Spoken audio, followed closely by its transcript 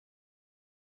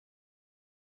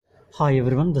Hi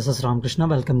everyone, this is Ramakrishna.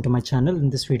 Welcome to my channel. In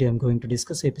this video, I'm going to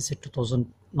discuss Apset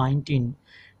 2019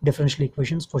 Differential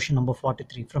Equations question number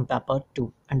 43 from paper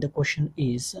 2. And the question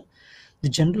is, the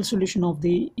general solution of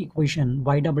the equation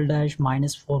y double dash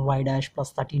minus 4y dash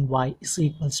plus 13y is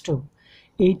equals to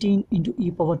 18 into e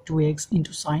power 2x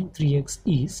into sine 3x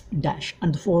is dash.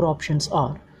 And the four options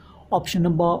are option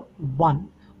number 1.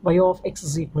 Y of x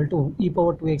is equal to e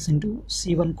power 2x into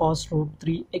c1 cos root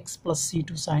 3x plus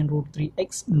c2 sin root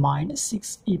 3x minus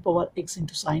 6 e power x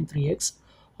into sin 3x.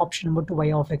 Option number 2,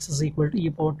 y of x is equal to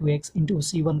e power 2x into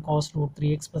c1 cos root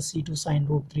 3x plus c2 sin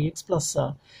root 3x plus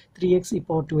 3x e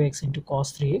power 2x into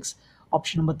cos 3x.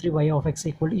 Option number 3, y of x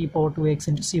equal to e power 2x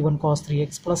into c1 cos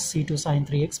 3x plus c2 sin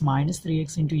 3x minus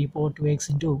 3x into e power 2x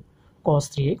into cos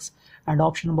 3x. And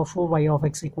option number 4, y of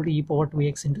x equal to e power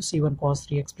 2x into c1 cos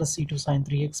 3x plus c2 sin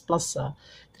 3x plus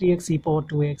 3x e power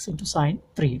 2x into sin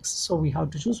 3x. So we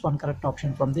have to choose one correct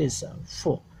option from this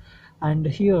 4. And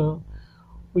here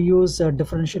we use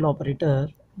differential operator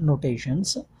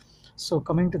notations. So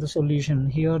coming to the solution,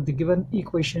 here the given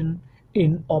equation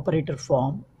in operator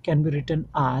form can be written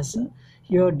as,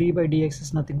 here d by dx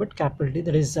is nothing but capital D,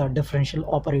 that is a differential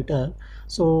operator.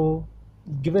 So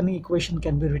given equation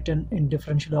can be written in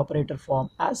differential operator form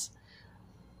as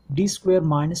d square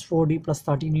minus 4d plus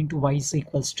 13 into y is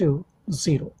equals to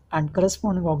 0, and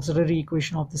corresponding auxiliary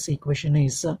equation of this equation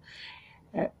is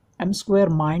m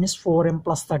square minus 4m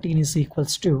plus 13 is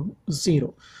equals to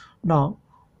 0. Now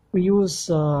we use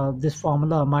this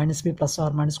formula minus b plus r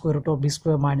minus square root of b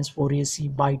square minus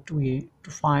 4ac by 2a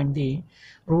to find the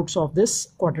roots of this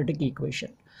quadratic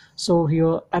equation. So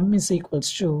here m is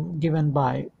equals to given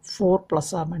by 4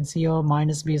 plus r minus, here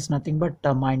minus b is nothing but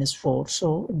minus 4.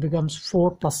 So it becomes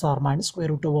 4 plus r minus square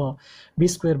root over b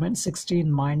square means 16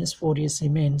 minus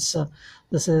 4ac means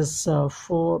this is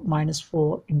 4 minus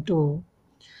 4 into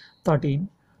 13.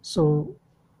 So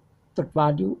that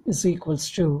value is equals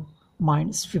to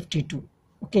minus 52.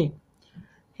 Okay.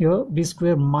 Here b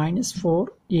square minus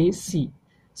 4ac.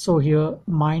 So here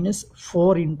minus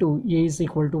 4 into a is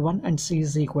equal to 1 and c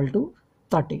is equal to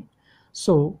 13.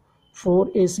 So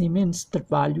 4ac means that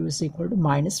value is equal to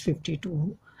minus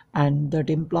 52, and that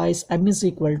implies m is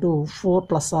equal to 4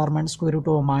 plus r minus square root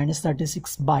over minus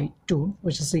 36 by 2,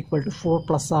 which is equal to 4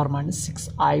 plus r minus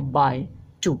 6i by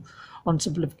 2. On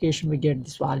simplification we get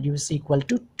this value is equal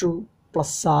to 2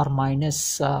 plus r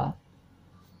minus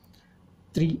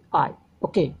 3i.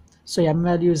 Okay. So m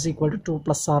value is equal to 2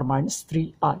 plus r minus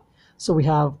 3i. So we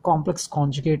have complex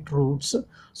conjugate roots.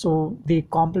 So the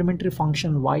complementary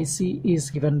function yc is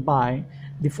given by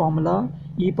the formula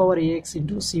e power ax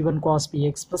into c1 cos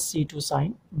bx plus c2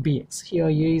 sin bx. Here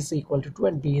a is equal to 2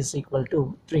 and b is equal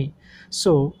to 3.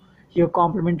 So here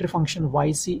complementary function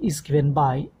yc is given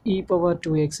by e power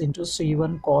 2x into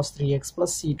c1 cos 3x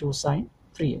plus c2 sin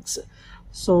 3x.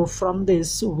 So from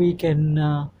this we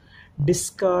can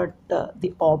discard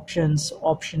the options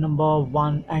option number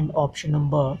 1 and option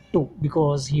number 2,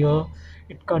 because here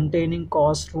it containing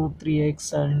cos root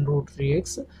 3x and root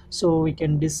 3x. So we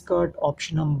can discard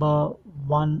option number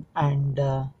 1 and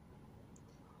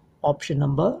option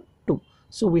number 2.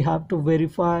 So we have to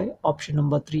verify option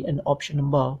number 3 and option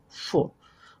number 4.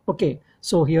 Okay,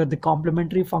 so here the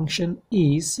complementary function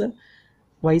is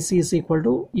yc is equal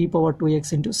to e power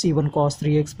 2x into c1 cos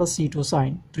 3x plus c2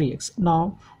 sin 3x.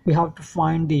 Now we have to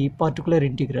find the particular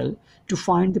integral. To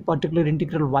find the particular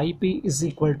integral, yp is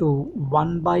equal to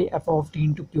 1 by f of t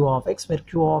into q of x, where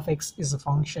q of x is a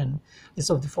function is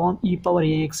of the form e power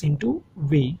ax into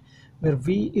v, where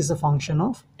v is a function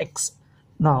of x.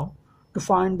 Now to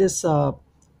find this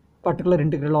particular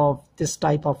integral of this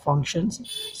type of functions,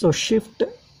 so shift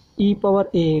e power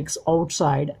ax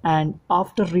outside, and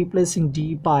after replacing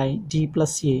d by d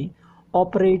plus a,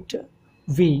 operate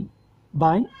v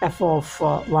by f of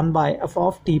 1 by f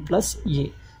of t plus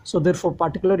a. So therefore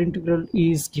particular integral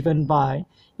is given by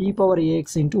e power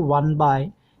ax into 1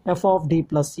 by f of d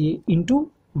plus a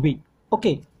into v.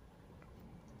 Okay.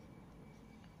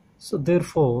 So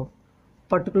therefore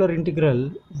particular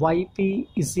integral yp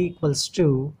is equals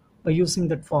to, by using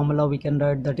that formula we can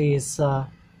write, that is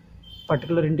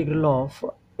particular integral of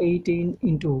 18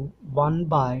 into 1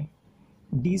 by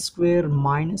d square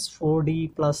minus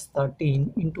 4d plus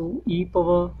 13 into e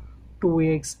power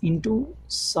 2x into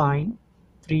sine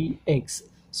 3x.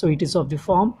 So it is of the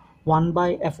form 1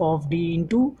 by f of d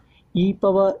into e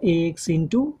power ax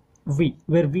into v,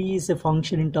 where v is a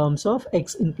function in terms of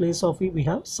x. In place of v we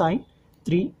have sine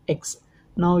 3x.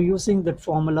 Now using that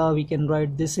formula we can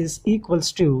write this is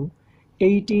equals to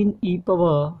 18 e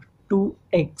power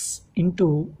 2x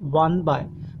into 1 by,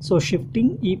 so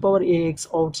shifting e power ax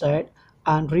outside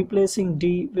and replacing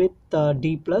d with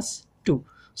d plus 2.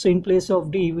 So in place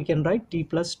of d we can write d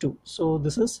plus 2. So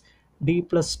this is d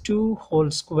plus 2 whole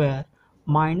square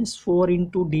minus 4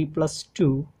 into d plus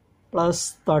 2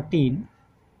 plus 13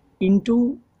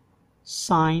 into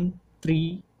sine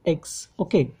 3x.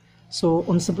 Okay, so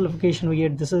on simplification we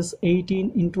get this is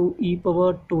 18 into e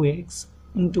power 2x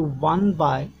into 1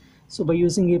 by, so by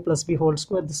using a plus b whole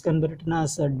square this can be written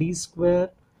as d square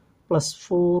plus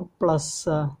 4 plus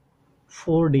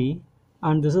 4d,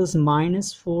 and this is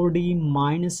minus 4d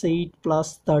minus 8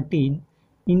 plus 13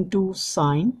 into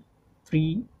sine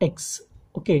 3x.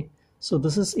 Okay, so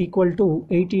this is equal to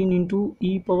 18 into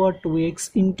e power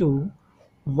 2x into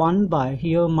 1 by,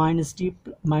 here minus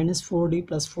 4d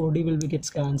plus 4d will be gets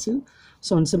cancelled.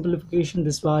 So on simplification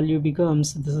this value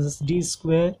becomes, this is d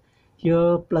square,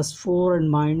 here plus 4 and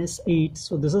minus 8,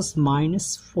 so this is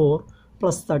minus 4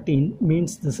 plus 13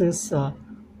 means this is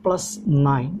plus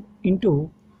 9 into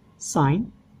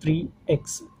sine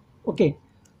 3x. Okay,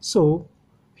 so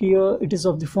here it is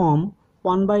of the form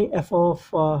 1 by f of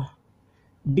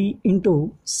d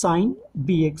into sine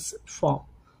bx form.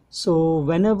 So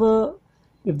whenever,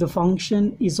 if the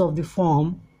function is of the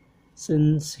form,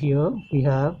 since here we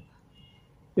have,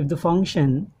 if the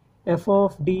function f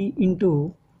of d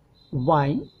into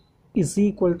y is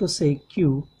equal to say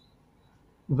q,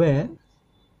 where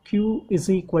q is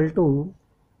equal to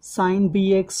sine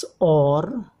bx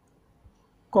or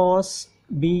cos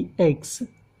bx,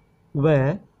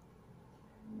 where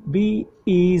b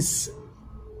is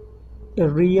a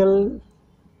real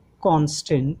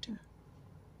constant,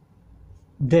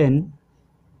 then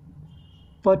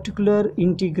particular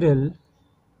integral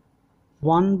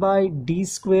 1 by d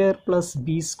square plus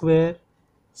b square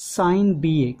sine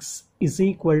bx is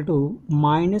equal to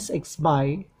minus x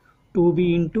by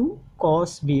 2b into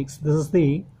cos bx. This is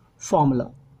the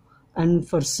formula. And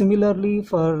for similarly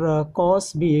for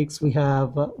cos bx we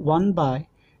have 1 by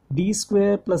d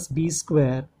square plus b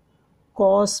square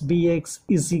cos bx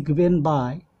is given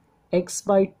by x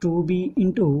by 2b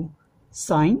into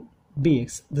sine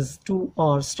bx. These two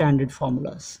are standard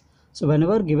formulas. So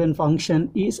whenever given function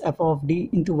is f of d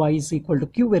into y is equal to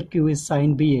q, where q is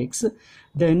sine bx,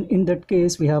 then in that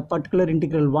case we have particular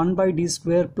integral 1 by d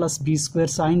square plus b square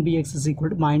sine bx is equal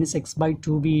to minus x by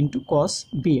 2b into cos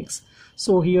bx.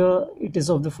 So here it is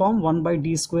of the form 1 by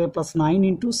d square plus 9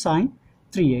 into sine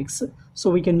 3x. So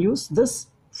we can use this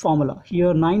formula.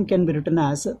 Here 9 can be written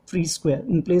as 3 square.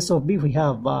 In place of b we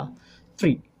have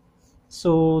 3.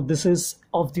 So this is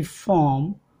of the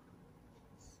form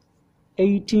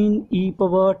 18 e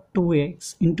power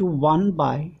 2x into 1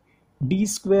 by d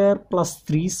square plus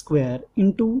 3 square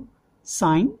into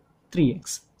sine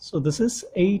 3x. So this is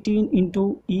 18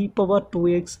 into e power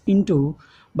 2x into,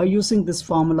 by using this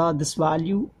formula, this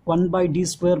value 1 by d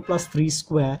square plus 3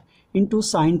 square into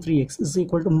sine 3x is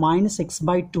equal to minus x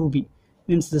by 2b.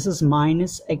 Means this is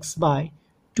minus x by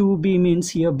 2b, means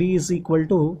here b is equal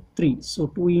to 3. So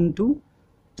 2 into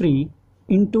 3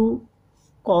 into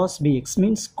cos bx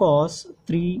means cos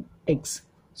 3x.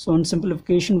 So on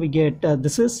simplification we get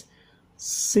this is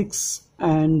 6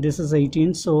 and this is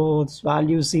 18. So this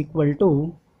value is equal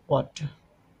to what?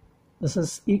 This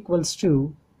is equals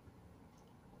to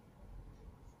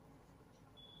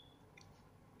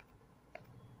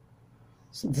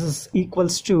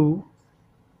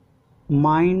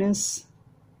minus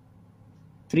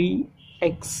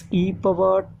 3x e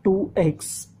power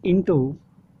 2x into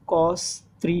cos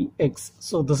 3x.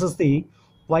 So this is the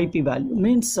yp value,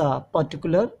 means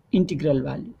particular integral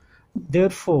value.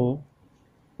 Therefore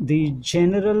the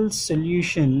general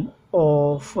solution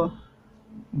of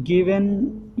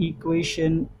given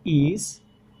equation is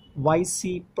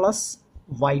yc plus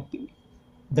yp.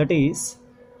 That is,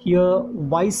 here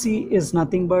yc is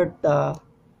nothing but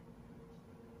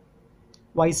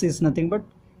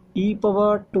e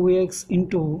power 2x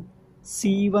into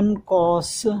c1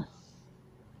 cos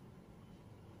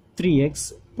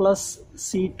 3x plus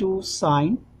c2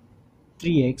 sine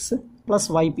 3x plus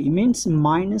yp, means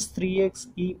minus 3x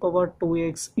e power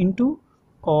 2x into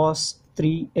cos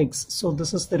 3x. So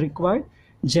this is the required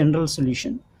general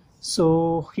solution.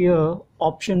 So here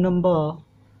option number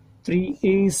 3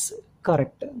 is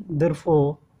correct.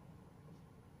 Therefore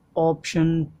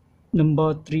option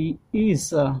number 3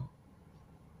 is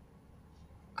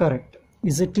correct.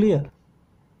 Is it clear?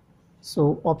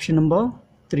 So option number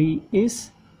 3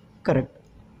 is correct.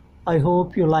 I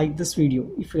hope you like this video.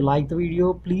 If you like the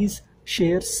video, please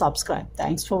share, subscribe.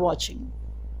 Thanks for watching.